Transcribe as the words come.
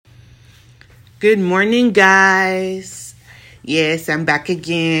Good morning, guys. Yes, I'm back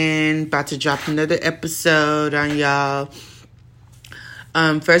again. About to drop another episode on y'all.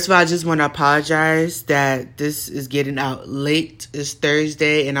 First of all, I just want to apologize that this is getting out late. It's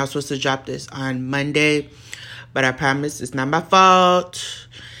Thursday, and I was supposed to drop this on Monday. But I promise it's not my fault.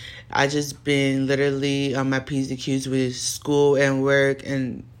 I just been literally on my P's and Q's with school and work,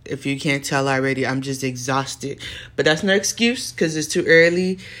 and if you can't tell already, I'm just exhausted. But that's no excuse because it's too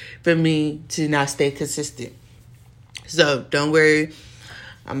early for me to not stay consistent. So don't worry.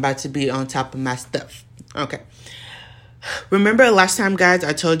 I'm about to be on top of my stuff. Okay. Remember last time, guys,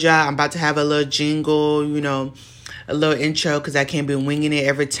 I told y'all I'm about to have a little jingle, a little intro because I can't be winging it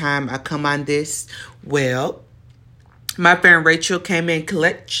every time I come on this. Well, my friend Rachel came in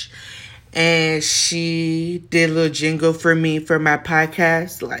clutch and she did a little jingle for me for my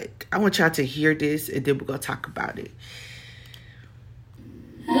podcast. Like, I want y'all to hear this and then we're going to talk about it.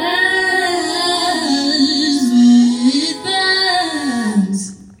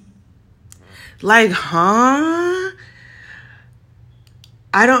 Like, huh?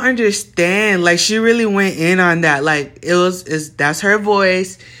 I don't understand. Like, she really went in on that. Like, that's her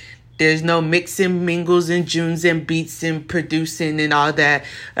voice. There's no mixing, mingles, and tunes and beats and producing and all that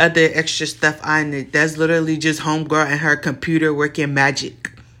other extra stuff on it. That's literally just homegirl and her computer working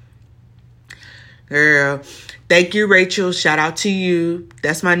magic. Girl, thank you, Rachel. Shout out to you.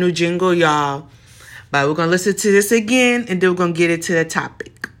 That's my new jingle, y'all. But we're going to listen to this again, and then we're going to get into the topic.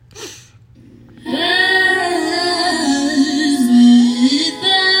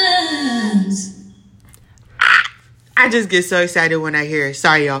 I just get so excited when I hear it.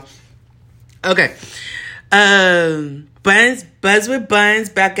 Sorry, y'all. Okay. Buzz with Buns,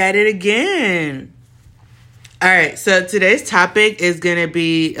 back at it again. All right. So today's topic is going to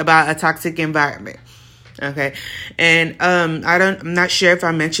be about a toxic environment. Okay. And I'm not sure if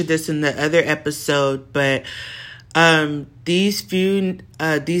I mentioned this in the other episode, but next few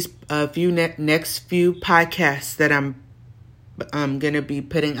podcasts that I'm going to be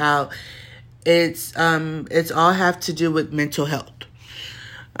putting out, it's all have to do with mental health.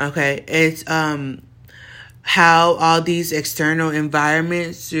 Okay, it's how all these external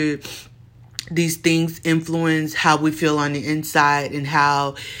environments, these things influence how we feel on the inside, and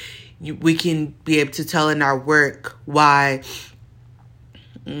how we can be able to tell in our work why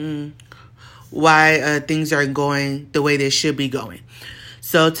things aren't going the way they should be going.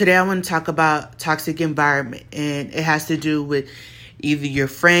 So today I want to talk about toxic environment, and it has to do with either your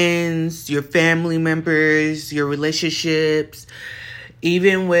friends, your family members, your relationships,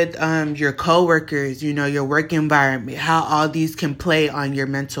 even with your coworkers, your work environment, how all these can play on your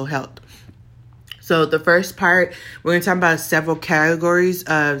mental health. So the first part, we're going to talk about several categories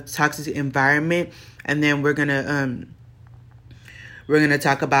of toxic environment, and then we're going to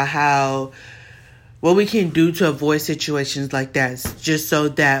talk about what we can do to avoid situations like that, just so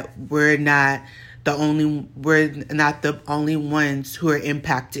that we're not the only ones who are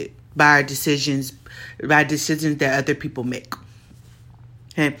impacted by decisions that other people make.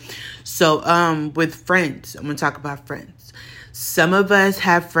 Okay, so with friends, I'm going to talk about friends. Some of us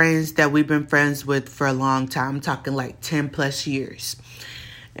have friends that we've been friends with for a long time. I'm talking like 10 plus years.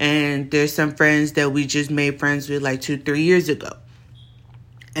 And there's some friends that we just made friends with like 2-3 years ago.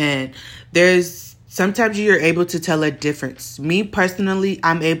 And sometimes you're able to tell a difference. Me personally,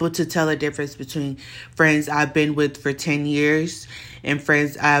 I'm able to tell a difference between friends I've been with for 10 years and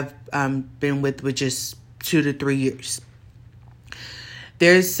friends I've been with just 2 to 3 years.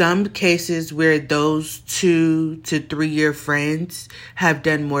 There's some cases where those 2 to 3 year friends have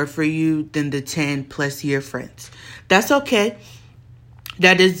done more for you than the 10 plus year friends. That's okay.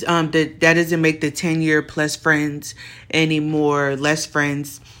 That doesn't make the 10 year plus friends any more less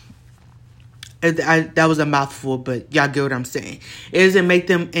friends. That was a mouthful, but y'all get what I'm saying. It doesn't make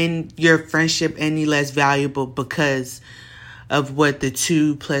them in your friendship any less valuable because of what the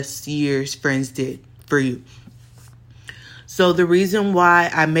 2 plus years friends did for you. So the reason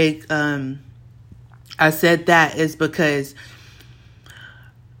why I said that is because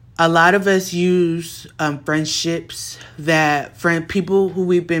a lot of us use friendships people who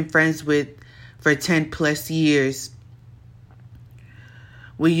we've been friends with for 10 plus years.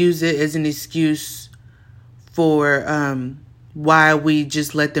 We use it as an excuse for why we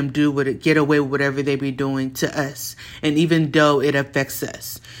just let them get away with whatever they be doing to us, and even though it affects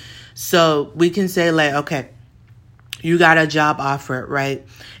us. So we can say like, okay, you got a job offer, right?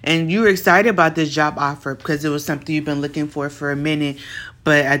 And you were excited about this job offer because it was something you've been looking for a minute,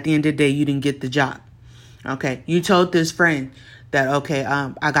 but at the end of the day, you didn't get the job. Okay, you told this friend that, okay,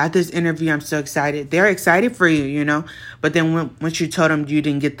 I got this interview, I'm so excited. They're excited for you, you know. But then once you told them you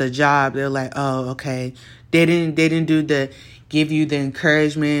didn't get the job, they're like, oh, okay. They didn't do the give you the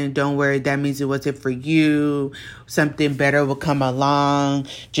encouragement. Don't worry, that means it wasn't for you. Something better will come along.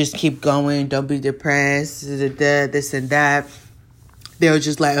 Just keep going. Don't be depressed. This and that. They were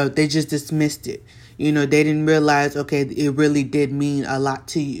just like, oh, they just dismissed it. You know, they didn't realize, okay, it really did mean a lot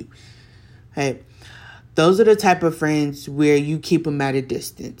to you. Hey, those are the type of friends where you keep them at a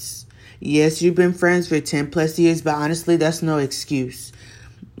distance. Yes, you've been friends for 10 plus years, but honestly, that's no excuse.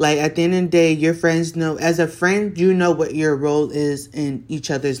 Like, at the end of the day, your friends know, as a friend, you know what your role is in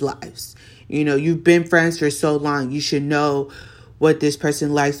each other's lives. You know, you've been friends for so long. You should know what this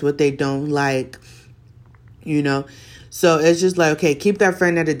person likes, what they don't like, you know. So it's just like, okay, keep that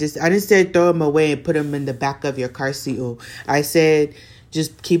friend at a distance. I didn't say throw them away and put them in the back of your car seat. I said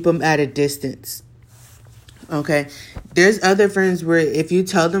just keep them at a distance. Okay, there's other friends where if you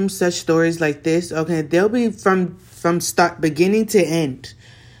tell them such stories like this, okay, they'll be from start beginning to end.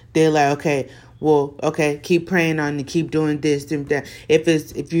 They're like, okay, well, okay, keep praying on it, keep doing this and that.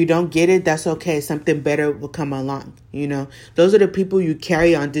 If you don't get it, that's okay. Something better will come along. You know, those are the people you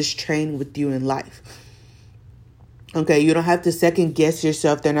carry on this train with you in life. Okay, you don't have to second guess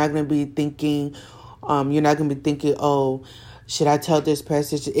yourself. They're not going to be thinking, you're not going to be thinking, oh, should I tell this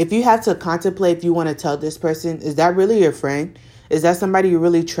person? If you have to contemplate if you want to tell this person, is that really your friend? Is that somebody you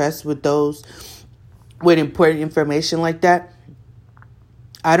really trust with important information like that?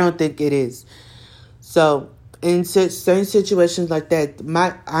 I don't think it is. So in certain situations like that,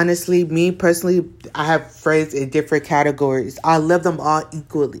 me personally, I have friends in different categories. I love them all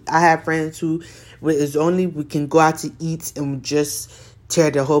equally. I have friends who we can go out to eat and just tear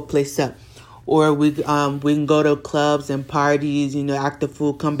the whole place up. Or we can go to clubs and parties, you know, act the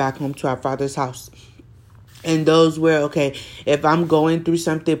fool, come back home to our Father's house. And those where, okay, if I'm going through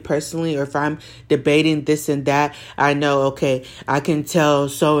something personally or if I'm debating this and that, I know, okay, I can tell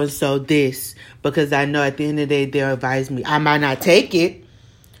so-and-so this because I know at the end of the day, they'll advise me. I might not take it,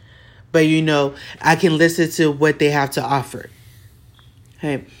 but, you know, I can listen to what they have to offer.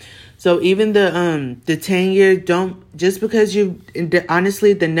 Hey, so even the 10 year, just because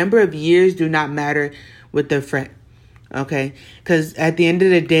honestly, the number of years do not matter with a friend. Okay, because at the end of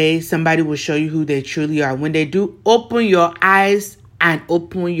the day, somebody will show you who they truly are. When they do, open your eyes and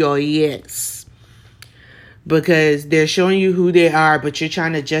open your ears. Because they're showing you who they are, but you're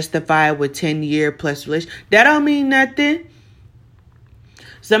trying to justify with 10-year plus relationship. That don't mean nothing.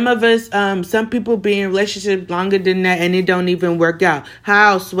 Some of us, some people be in relationships longer than that and it don't even work out.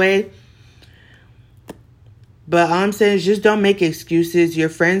 How, Sway? But all I'm saying is just don't make excuses. Your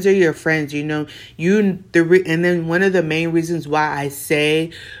friends are your friends, you know. And then one of the main reasons why I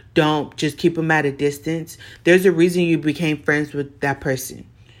say don't just keep them at a distance, there's a reason you became friends with that person.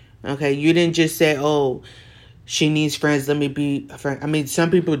 Okay, you didn't just say, oh, she needs friends, let me be a friend. I mean,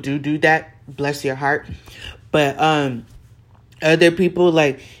 some people do that, bless your heart. But other people,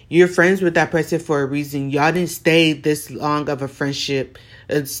 like, you're friends with that person for a reason. Y'all didn't stay this long of a friendship,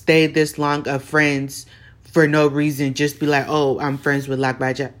 stay this long of friends for no reason. Just be like, oh, I'm friends with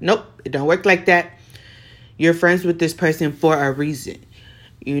Lakbaja. Nope, it don't work like that. You're friends with this person for a reason.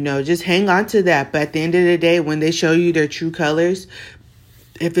 You know, just hang on to that. But at the end of the day, when they show you their true colors,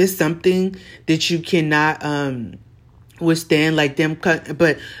 if it's something that you cannot withstand, like them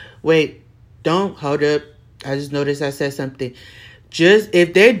but wait, don't hold up. I just noticed I said something. Just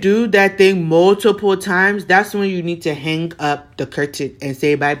if they do that thing multiple times, that's when you need to hang up the curtain and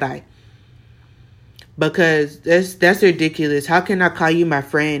say bye-bye. Because that's ridiculous. How can I call you my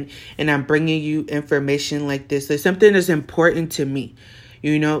friend and I'm bringing you information like this? Like something that's important to me.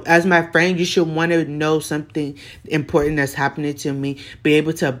 You know, as my friend, you should want to know something important that's happening to me. Be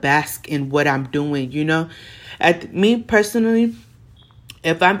able to bask in what I'm doing, you know. Me personally,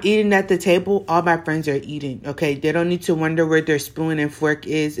 if I'm eating at the table, all my friends are eating, okay? They don't need to wonder where their spoon and fork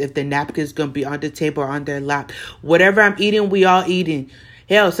is, if the napkin's going to be on the table or on their lap. Whatever I'm eating, we all eating.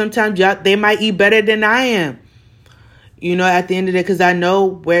 Hell, sometimes they might eat better than I am. You know, at the end of the day, because I know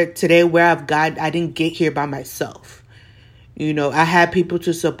where I've got, I didn't get here by myself. You know, I had people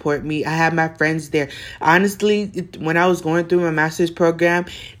to support me. I had my friends there. Honestly, when I was going through my master's program,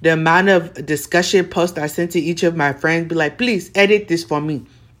 the amount of discussion posts I sent to each of my friends, be like, please edit this for me.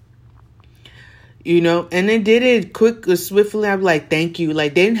 You know, and they did it quick, swiftly. I'm like, thank you.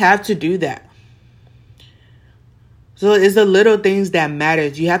 Like, they didn't have to do that. So it's the little things that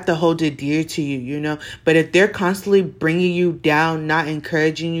matters. You have to hold it dear to you, you know. But if they're constantly bringing you down, not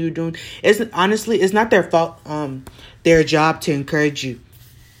encouraging you, it's not their fault. Their job to encourage you.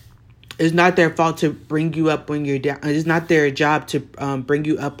 It's not their fault to bring you up when you're down. It's not their job to bring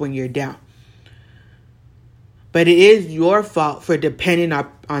you up when you're down. But it is your fault for depending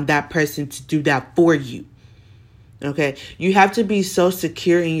on that person to do that for you. Okay? You have to be so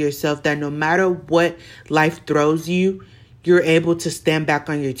secure in yourself that no matter what life throws you, you're able to stand back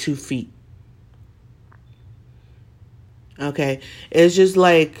on your 2 feet. Okay? It's just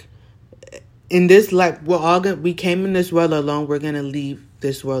like in this life, we came in this world alone. We're going to leave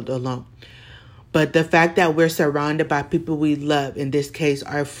this world alone. But the fact that we're surrounded by people we love, in this case,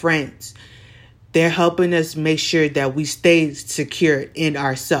 our friends, they're helping us make sure that we stay secure in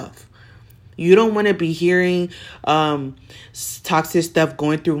ourselves. You don't want to be hearing toxic stuff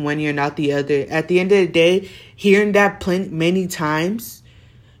going through one ear and out the other. At the end of the day, hearing that many times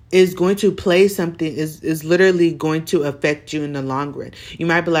is going to play something, is literally going to affect you in the long run. You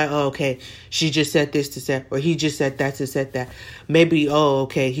might be like, oh, okay, she just said this to say, or he just said that to say that. Maybe, oh,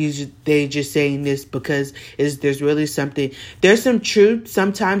 okay, they just saying this because there's really something. There's some truth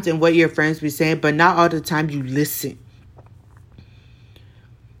sometimes in what your friends be saying, but not all the time you listen.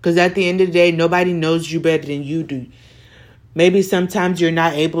 Because at the end of the day, nobody knows you better than you do. Maybe sometimes you're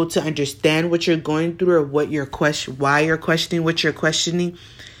not able to understand what you're going through or why you're questioning what you're questioning.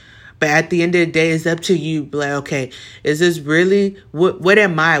 But at the end of the day, it's up to you. Like, okay, is this really, what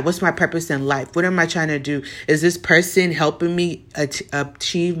am I? What's my purpose in life? What am I trying to do? Is this person helping me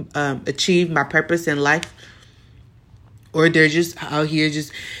achieve my purpose in life? Or they're just out here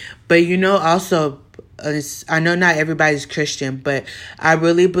but also, I know not everybody's Christian, but I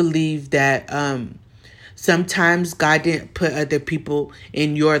really believe that sometimes God didn't put other people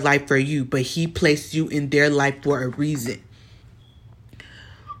in your life for you, but he placed you in their life for a reason.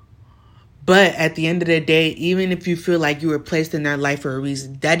 But at the end of the day, even if you feel like you were placed in their life for a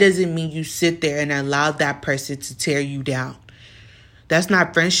reason, that doesn't mean you sit there and allow that person to tear you down. That's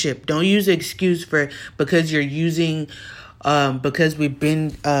not friendship. Don't use an excuse because you're using, because we've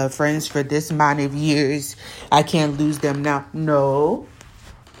been friends for this amount of years, I can't lose them now. No.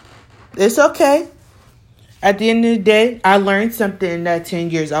 It's okay. At the end of the day, I learned something in that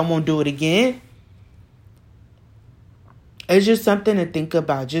 10 years. I won't do it again. It's just something to think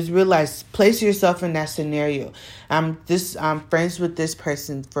about. Just realize, place yourself in that scenario. I'm friends with this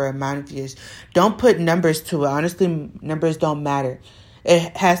person for a amount of years. Don't put numbers to it. Honestly, numbers don't matter.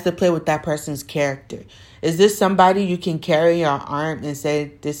 It has to play with that person's character. Is this somebody you can carry your arm and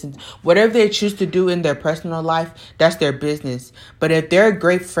say this? Whatever they choose to do in their personal life, that's their business. But if they're a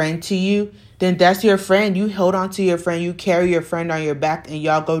great friend to you, then that's your friend. You hold on to your friend. You carry your friend on your back, and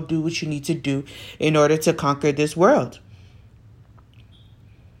y'all go do what you need to do in order to conquer this world.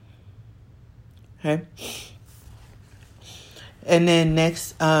 Okay. And then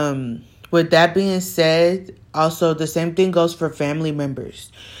next, with that being said, also the same thing goes for family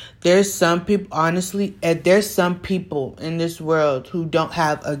members. There's some people, honestly, there's some people in this world who don't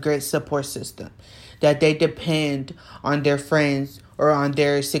have a great support system, that they depend on their friends or on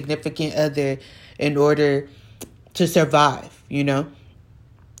their significant other in order to survive,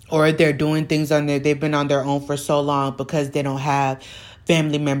 or they're doing things they've been on their own for so long because they don't have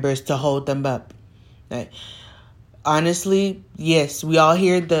family members to hold them up. Right. Honestly, yes, we all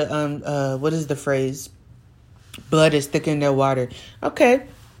hear the what is the phrase? Blood is thicker than water. Okay,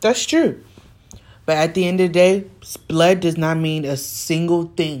 that's true. But at the end of the day, blood does not mean a single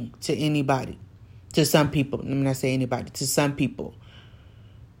thing to anybody. To some people. Let me not say anybody. To some people.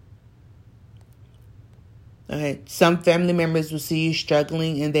 Okay, some family members will see you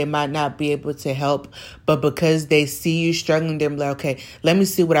struggling and they might not be able to help, but because they see you struggling, they're like, okay, let me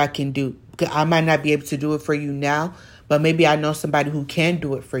see what I can do. I might not be able to do it for you now, but maybe I know somebody who can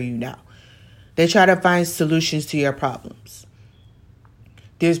do it for you now. They try to find solutions to your problems.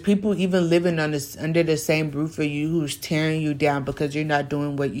 There's people even living under the same roof as you who's tearing you down because you're not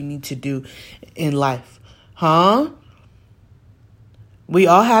doing what you need to do in life. Huh? We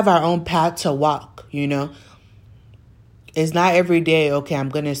all have our own path to walk, It's not every day, okay, I'm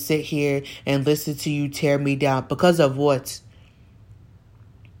going to sit here and listen to you tear me down. Because of what?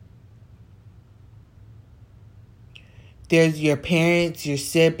 There's your parents, your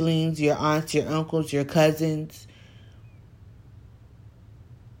siblings, your aunts, your uncles, your cousins.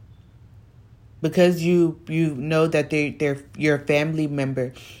 Because you know that they're your family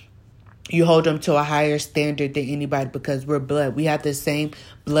member, you hold them to a higher standard than anybody because we're blood. We have the same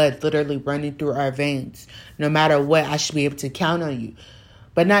blood literally running through our veins. No matter what, I should be able to count on you.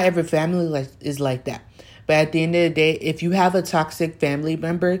 But not every family is like that. But at the end of the day, if you have a toxic family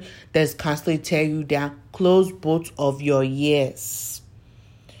member that's constantly tearing you down, close both of your ears.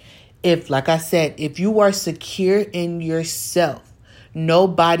 Like I said, if you are secure in yourself,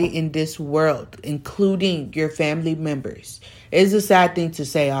 Nobody in this world, including your family members, it's a sad thing to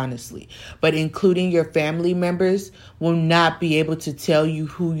say, honestly, but including your family members will not be able to tell you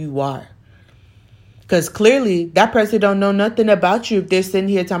who you are. Because clearly that person don't know nothing about you. If they're sitting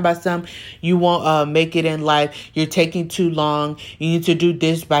here talking about something, you won't make it in life. You're taking too long. You need to do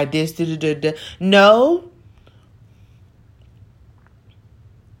this by this. Da, da, da, da. No.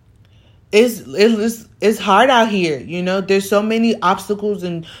 It's hard out here. You know, there's so many obstacles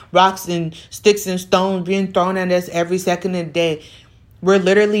and rocks and sticks and stones being thrown at us every second of the day. We're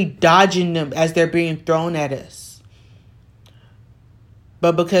literally dodging them as they're being thrown at us.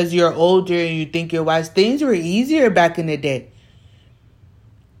 But because you're older and you think you're wise, things were easier back in the day.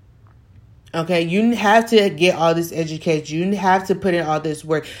 Okay, you didn't have to get all this education. You didn't have to put in all this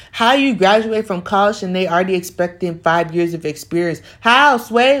work. How you graduate from college and they already expecting 5 years of experience? How,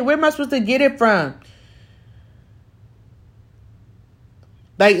 Sway? Where am I supposed to get it from?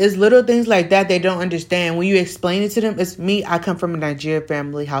 Like, it's little things like that they don't understand. When you explain it to them, it's me. I come from a Nigerian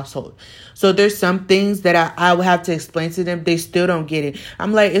family household. So there's some things that I would have to explain to them. They still don't get it.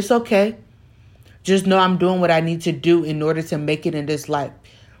 I'm like, it's okay. Just know I'm doing what I need to do in order to make it in this life.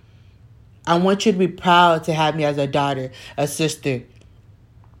 I want you to be proud to have me as a daughter, a sister,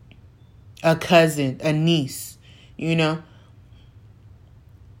 a cousin, a niece, you know.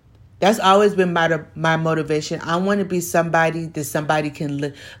 That's always been my motivation. I want to be somebody that somebody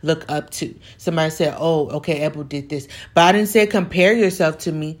can look up to. Somebody said, oh, okay, Ebel did this. But I didn't say compare yourself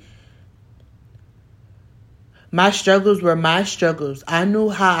to me. My struggles were my struggles. I knew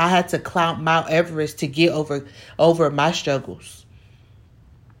how I had to climb Mount Everest to get over my struggles.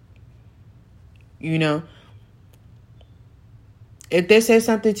 You know, if they say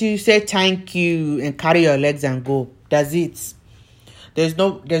something to you, say thank you and carry your legs and go. That's it. There's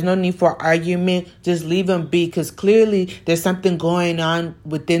no need for argument. Just leave them be, because clearly there's something going on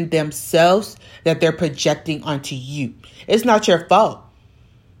within themselves that they're projecting onto you. It's not your fault.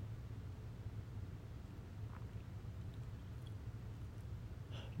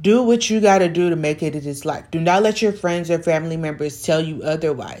 Do what you got to do to make it in this life. Do not let your friends or family members tell you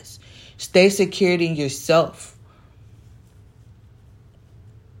otherwise. Stay secured in yourself.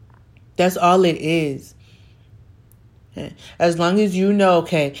 That's all it is. As long as you know,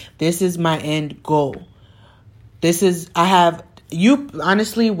 okay, this is my end goal.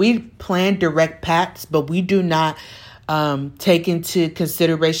 Honestly, we plan direct paths, but we do not take into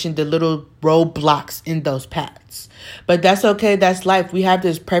consideration the little roadblocks in those paths. But that's okay. That's life. We have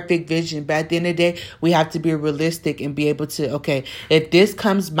this perfect vision. But at the end of the day, we have to be realistic and be able to, okay, if this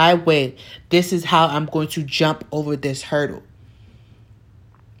comes my way, this is how I'm going to jump over this hurdle.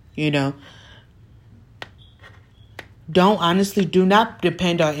 You know? Do not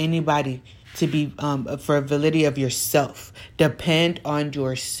depend on anybody to be for validity of yourself. Depend on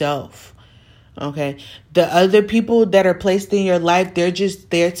yourself. Okay. The other people that are placed in your life, they're just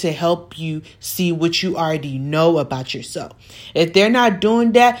there to help you see what you already know about yourself. If they're not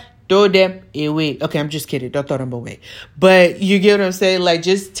doing that, throw them away. Okay, I'm just kidding. Don't throw them away. But you get what I'm saying? Like,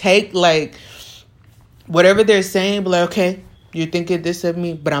 just take like whatever they're saying, but like, okay, you're thinking this of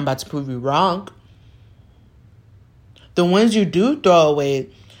me, but I'm about to prove you wrong. The ones you do throw away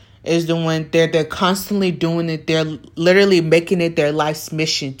is the one they're constantly doing it. They're literally making it their life's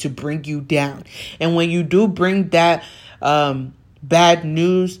mission to bring you down. And when you do bring that bad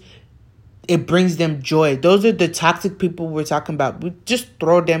news, it brings them joy. Those are the toxic people we're talking about. We just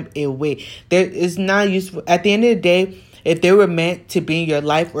throw them away. It's not useful. At the end of the day, if they were meant to be in your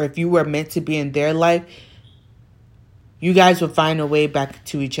life, or if you were meant to be in their life, you guys will find a way back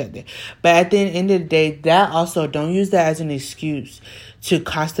to each other. But at the end of the day, that also, don't use that as an excuse to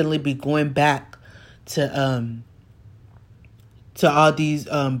constantly be going back to all these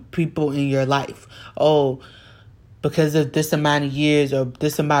people in your life. Oh, because of this amount of years or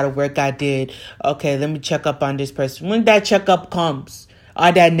this amount of work I did, okay, let me check up on this person. When that checkup comes,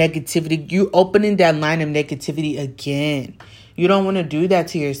 all that negativity, you opening that line of negativity again. You don't want to do that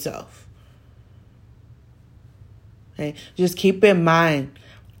to yourself. Okay? Just keep in mind,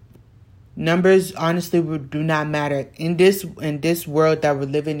 numbers honestly do not matter in this world that we're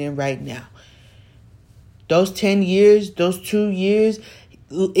living in right now. Those 10 years, those 2 years,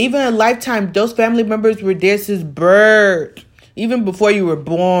 even a lifetime, those family members were there since birth, even before you were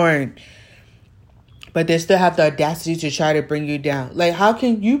born. But they still have the audacity to try to bring you down. Like, how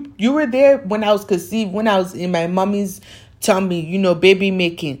can you were there when I was conceived, when I was in my mommy's tummy, baby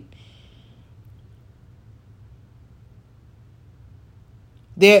making.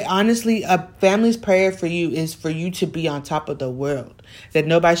 Honestly, a family's prayer for you is for you to be on top of the world. That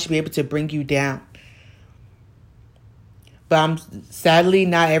nobody should be able to bring you down. But sadly,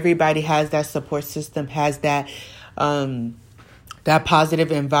 not everybody has that support system, has that that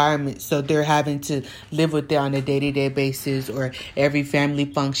positive environment. So they're having to live with it on a day-to-day basis, or every family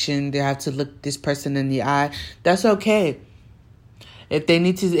function, they have to look this person in the eye. That's okay. If they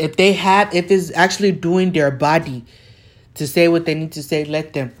need to, if it's actually doing their body to say what they need to say,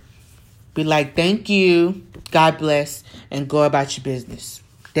 let them. Be like, thank you, God bless, and go about your business.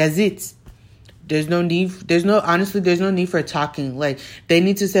 That's it. Honestly, there's no need for talking. Like, they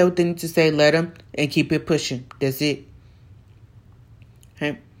need to say what they need to say, let them, and keep it pushing. That's it.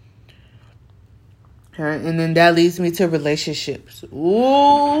 Okay. All right, and then that leads me to relationships.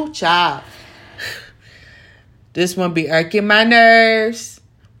 Ooh, child. This one be irking my nerves,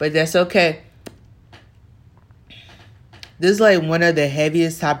 but that's okay. This is like one of the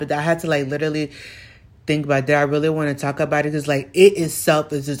heaviest topics that I had to like literally think about. That I really want to talk about it, because like it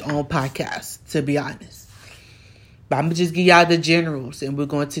itself is its own podcast, to be honest. But I'm gonna just give y'all the generals, and we're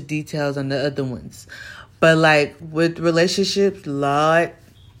going to details on the other ones. But like with relationships, Lord.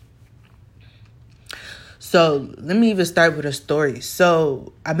 So let me even start with a story.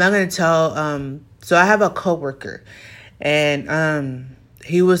 So I'm not gonna tell. So I have a coworker, and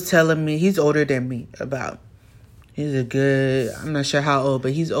he was telling me, he's older than me I'm not sure how old,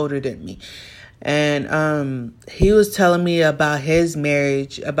 but he's older than me. And he was telling me about his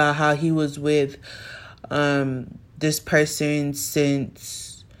marriage, about how he was with this person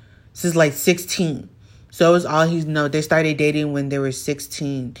since like 16. So it was all he's know. They started dating when they were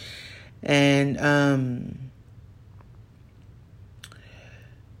 16. And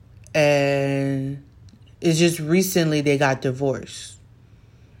it's just recently they got divorced.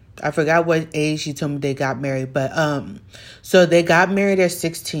 I forgot what age he told me they got married, but so they got married at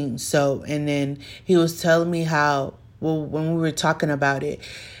 16. So, and then he was telling me how, well, when we were talking about it,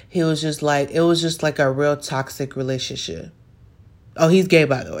 he was just like, it was just like a real toxic relationship. Oh, he's gay,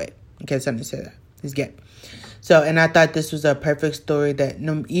 by the way, in case I didn't say that. He's gay. So, and I thought this was a perfect story that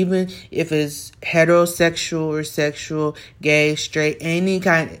even if it's heterosexual or sexual, gay, straight, any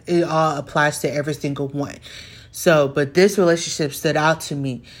kind, it all applies to every single one. So, but this relationship stood out to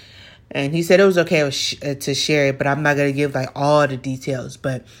me. And he said it was okay to share it, but I'm not going to give like all the details.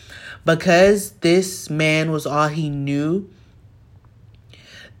 But because this man was all he knew,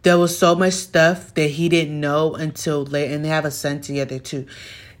 there was so much stuff that he didn't know until later. And they have a son together too.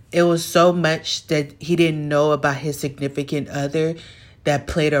 It was so much that he didn't know about his significant other that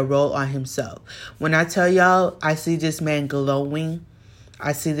played a role on himself. When I tell y'all, I see this man glowing.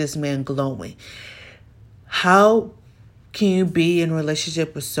 How can you be in a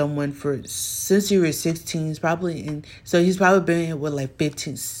relationship with someone since you were 16? He's probably been with like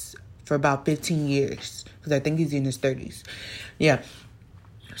 15 for about 15 years, because I think he's in his 30s. Yeah.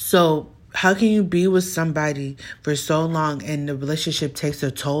 So how can you be with somebody for so long and the relationship takes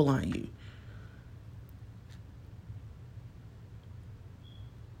a toll on you?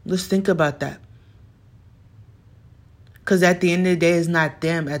 Let's think about that. Because at the end of the day, it's not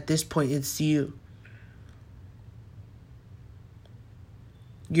them. At this point, it's you.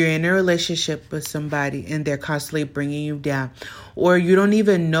 You're in a relationship with somebody and they're constantly bringing you down. Or you don't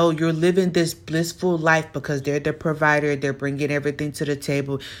even know you're living this blissful life because they're the provider. They're bringing everything to the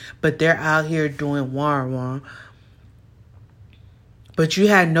table. But they're out here doing wah-wah. But you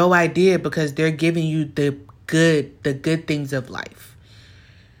had no idea because they're giving you the good things of life.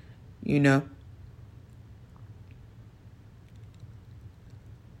 You know?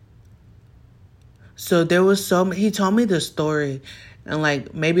 So there was he told me the story. And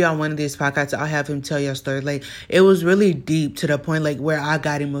like maybe on one of these podcasts, I'll have him tell you a story. Like it was really deep to the point like where I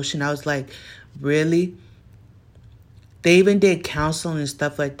got emotional. I was like, really? They even did counseling and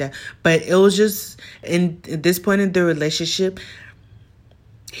stuff like that. But it was just at this point in the relationship,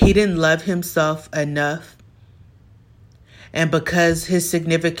 he didn't love himself enough. And because his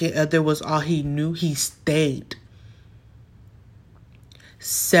significant other was all he knew, he stayed.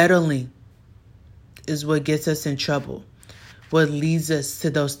 Settling is what gets us in trouble. What leads us to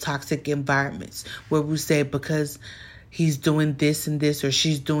those toxic environments where we say, because he's doing this and this, or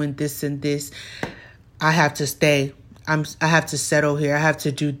she's doing this and this, I have to stay. I have to settle here. I have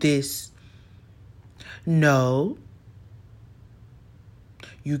to do this. No.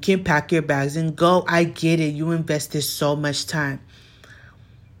 You can pack your bags and go. I get it. You invested so much time.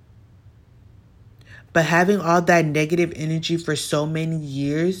 But having all that negative energy for so many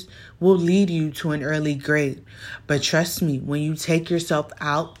years will lead you to an early grave. But trust me, when you take yourself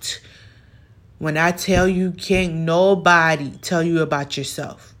out, when I tell you, can't nobody tell you about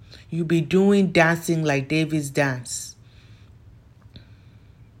yourself. You be doing dancing like David's dance.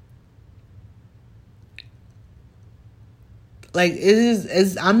 Like,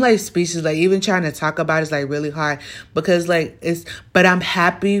 I'm like speechless. Like, even trying to talk about it's like really hard because like but I'm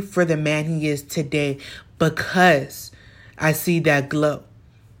happy for the man he is today because I see that glow.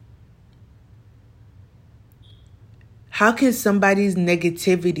 How can somebody's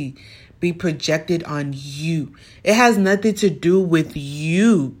negativity be projected on you? It has nothing to do with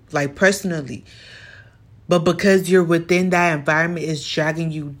you, like personally. But because you're within that environment, it's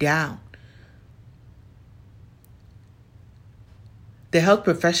dragging you down. The health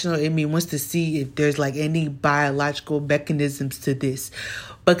professional in me wants to see if there's like any biological mechanisms to this.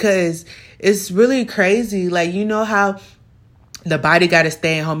 Because it's really crazy. Like, you know how the body got to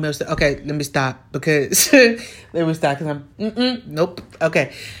stay in home. Okay, let me stop because I'm nope.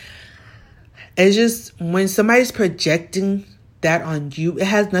 Okay. It's just when somebody's projecting that on you, it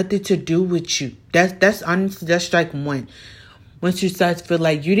has nothing to do with you. That's honestly, that's strike one. Once you start to feel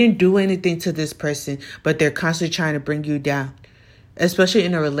like you didn't do anything to this person, but they're constantly trying to bring you down, especially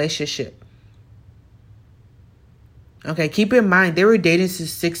in a relationship. Okay, keep in mind, they were dating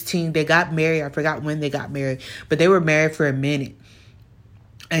since 16. They got married. I forgot when they got married, but they were married for a minute.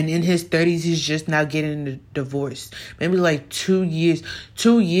 And in his 30s, he's just now getting a divorce. Maybe like 2 years.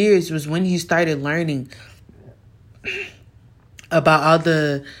 2 years was when he started learning about all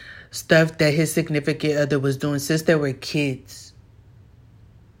the stuff that his significant other was doing since they were kids.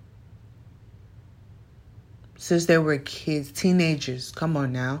 Since they were kids, teenagers. Come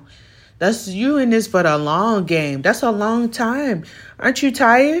on now. That's you in this for the long game. That's a long time. Aren't you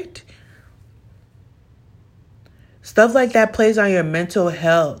tired? Stuff like that plays on your mental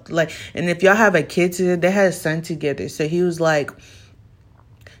health. Like, and if y'all have a kid together, they had a son together. So he was like,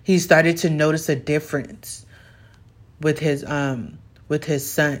 he started to notice a difference with his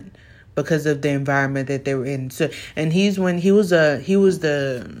son because of the environment that they were in. So, and he was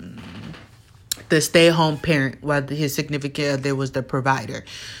the stay-at-home parent while his significant other was the provider.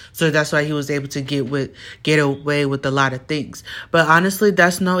 So that's why he was able to get away with a lot of things. But honestly,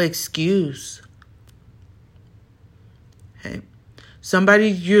 that's no excuse. Okay. Somebody,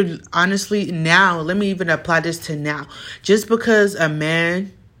 you're honestly now, let me even apply this to now. Just because a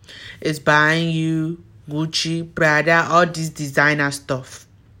man is buying you Gucci, Prada, all these designer stuff,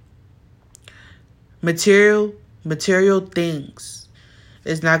 material things,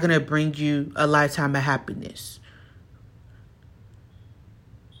 is not going to bring you a lifetime of happiness.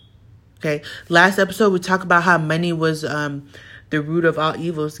 Okay. Last episode, we talked about how money was the root of all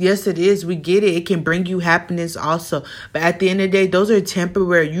evils. Yes, it is. We get it. It can bring you happiness also. But at the end of the day, those are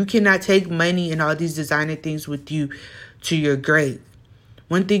temporary. You cannot take money and all these designer things with you to your grave.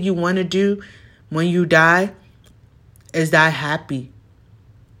 One thing you want to do when you die is die happy.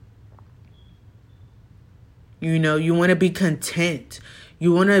 You know, you want to be content.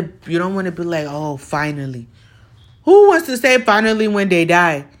 You don't want to be like, oh, finally. Who wants to say finally when they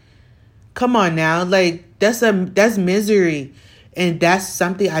die? Come on now. Like, that's misery. And that's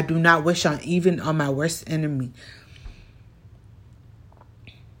something I do not wish on, even on my worst enemy.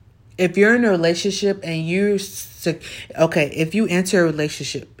 If you're in a relationship and if you enter a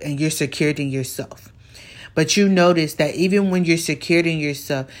relationship and you're secured in yourself, but you notice that even when you're secured in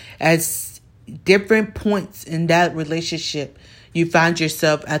yourself, at different points in that relationship, you find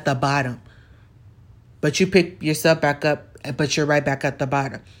yourself at the bottom. But you pick yourself back up, but you're right back at the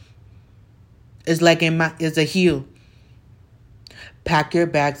bottom. It's like it's a heel. Pack your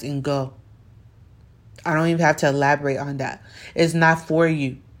bags and go. I don't even have to elaborate on that. It's not for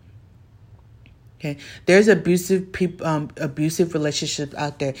you. Okay, there's abusive relationships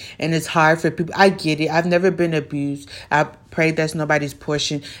out there, and it's hard for people. I get it. I've never been abused. I pray that's nobody's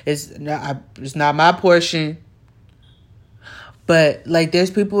portion. It's not my portion. But like, there's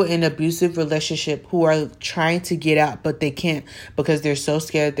people in abusive relationship who are trying to get out, but they can't because they're so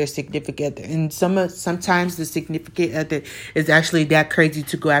scared their significant other. And sometimes the significant other is actually that crazy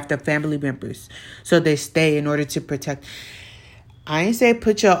to go after family members, so they stay in order to protect. I ain't say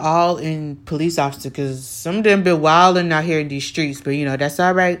put your all in police officer, because some of them been wilding out here in these streets. But you know, that's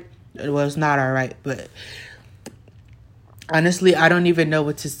all right. Well, it's not all right, but honestly, I don't even know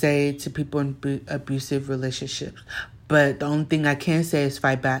what to say to people in abusive relationships. But the only thing I can say is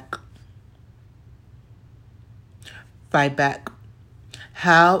fight back. Fight back.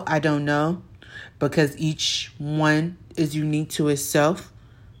 How? I don't know. Because each one is unique to itself.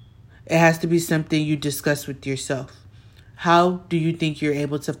 It has to be something you discuss with yourself. How do you think you're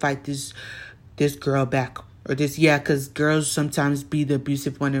able to fight this girl back? Or because girls sometimes be the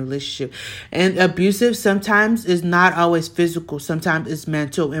abusive one in a relationship. And abusive sometimes is not always physical. Sometimes it's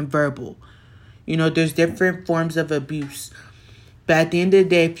mental and verbal. You know, there's different forms of abuse. But at the end of the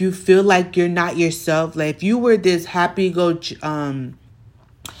day, if you feel like you're not yourself, like if you were this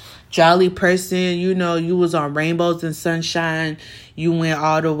jolly person, you know, you was on rainbows and sunshine, you went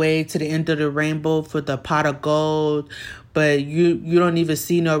all the way to the end of the rainbow for the pot of gold, but you don't even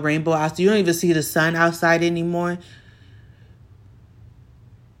see no rainbow outside, you don't even see the sun outside anymore.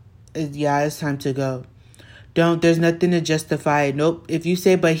 Yeah, it's time to go. There's nothing to justify it. Nope. If you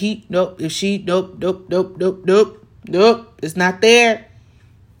say, but he, nope. If she, nope, nope, nope, nope, nope, nope. It's not there.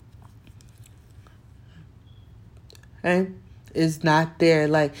 Okay? It's not there.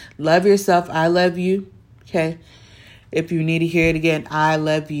 Like, love yourself. I love you. Okay? If you need to hear it again, I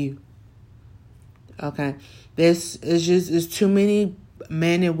love you. Okay? This is it's too many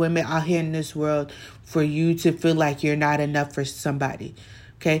men and women out here in this world for you to feel like you're not enough for somebody.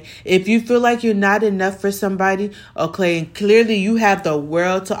 Okay, if you feel like you're not enough for somebody, okay, and clearly you have the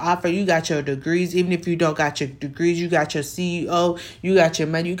world to offer. You got your degrees. Even if you don't got your degrees, you got your CEO, you got your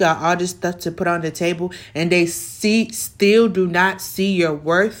money, you got all this stuff to put on the table, and they still do not see your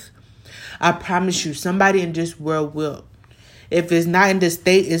worth. I promise you, somebody in this world will. If it's not in the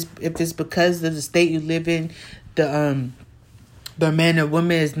state, if it's because of the state you live in, the man or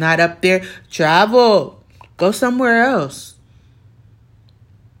woman is not up there. Travel, go somewhere else.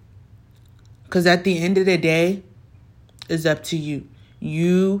 Because at the end of the day, it's up to you.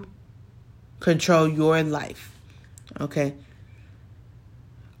 You control your life. Okay?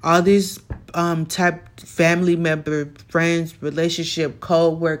 All these type family member, friends, relationship,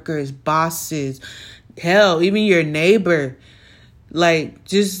 co-workers, bosses, hell, even your neighbor. Like,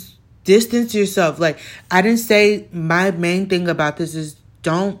 just distance yourself. Like, I didn't say my main thing about this is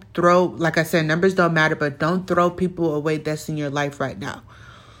don't throw, like I said, numbers don't matter, but don't throw people away that's in your life right now.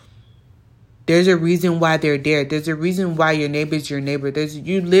 There's a reason why they're there. There's a reason why your neighbor's your neighbor.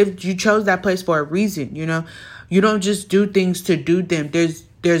 You chose that place for a reason, you know. You don't just do things to do them.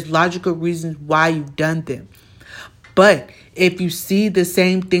 There's logical reasons why you've done them. But if you see the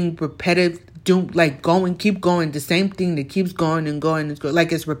same thing repetitive, keep going, the same thing that keeps going and going and going,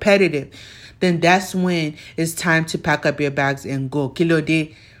 like it's repetitive, then that's when it's time to pack up your bags and go. Kilo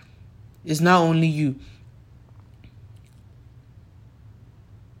day, it's not only you.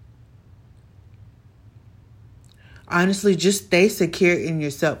 Honestly, just stay secure in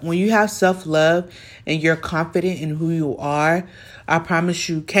yourself. When you have self-love and you're confident in who you are, I promise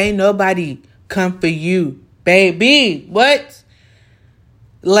you, can't nobody come for you, baby. What?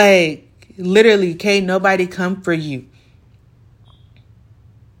 Like, literally, can't nobody come for you.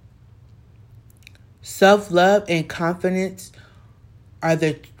 Self-love and confidence are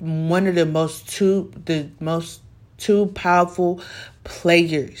one of the most two powerful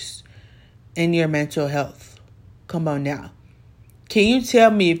players in your mental health. Come on now. Can you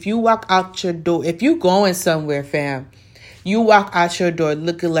tell me if you walk out your door, if you going somewhere, fam, you walk out your door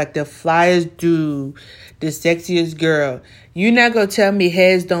looking like the flyest dude, the sexiest girl, you not going to tell me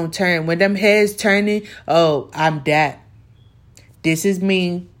heads don't turn. When them heads turning, oh, I'm that. This is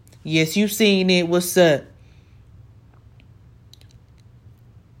me. Yes, you seen it. What's up?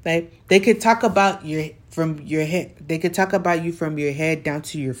 Right? They could talk about from your head. They could talk about you from your head down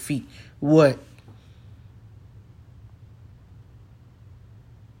to your feet. What?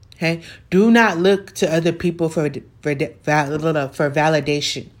 Okay? Do not look to other people for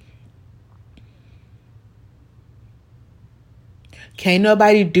validation. Can't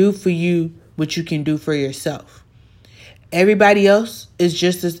nobody do for you what you can do for yourself. Everybody else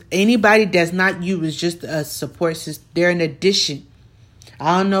is anybody that's not you is just a support system. They're an addition.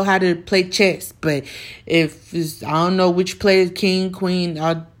 I don't know how to play chess, but I don't know which player, king, queen.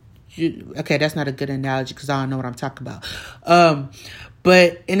 Okay, that's not a good analogy because I don't know what I'm talking about.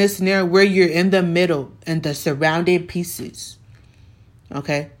 But in a scenario where you're in the middle and the surrounding pieces,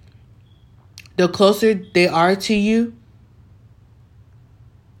 okay, the closer they are to you,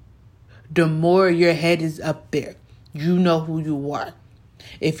 the more your head is up there. You know who you are.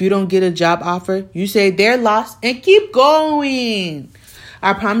 If you don't get a job offer, you say they're lost and keep going.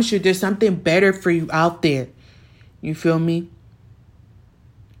 I promise you there's something better for you out there. You feel me?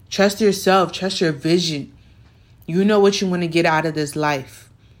 Trust yourself. Trust your vision. You know what you want to get out of this life.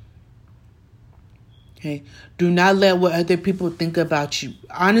 Okay? Do not let what other people think about you.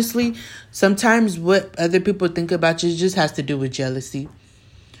 Honestly, sometimes what other people think about you just has to do with jealousy.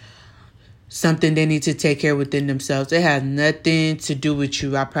 Something they need to take care within themselves. It has nothing to do with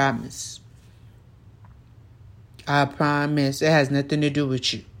you, I promise. I promise. It has nothing to do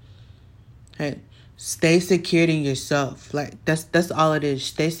with you. Okay? Stay secured in yourself. Like that's all it is.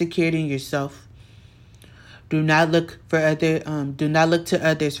 Stay secured in yourself. Do not look to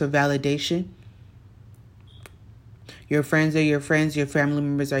others for validation. Your friends are your friends. Your family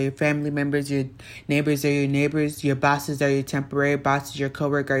members are your family members. Your neighbors are your neighbors. Your bosses are your temporary bosses. Your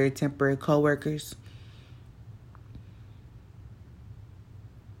coworkers are your temporary coworkers.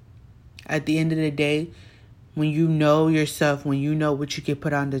 At the end of the day, when you know yourself, when you know what you can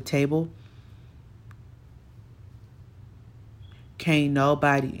put on the table, can't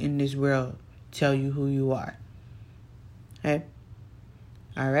nobody in this world tell you who you are. Okay?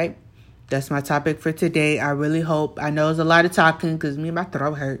 All right? That's my topic for today. I really hope. I know it's a lot of talking because my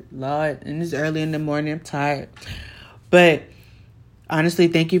throat hurt. Lord, and it's early in the morning. I'm tired. But honestly,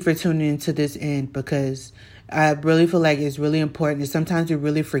 thank you for tuning into this end because I really feel like it's really important. And sometimes we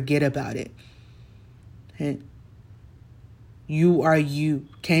really forget about it. And you are you.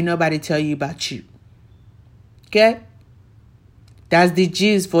 Can't nobody tell you about you. Okay? That's the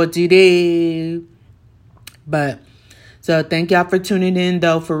gist for today. But so thank y'all for tuning in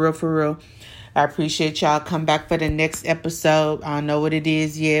though, for real. I appreciate y'all. Come back for the next episode. I don't know what it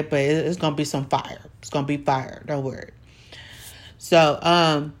is yet, but it's gonna be some fire. It's gonna be fire. Don't worry. So,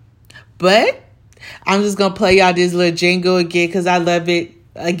 but I'm just gonna play y'all this little jingle again because I love it.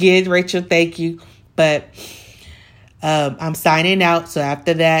 Again, Rachel, thank you. But I'm signing out. So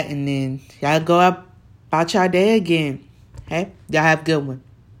after that, and then y'all go up about y'all day again. Okay? Y'all have a good one.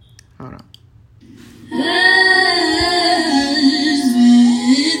 Hold on.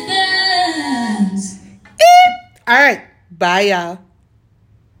 All right. Bye, y'all.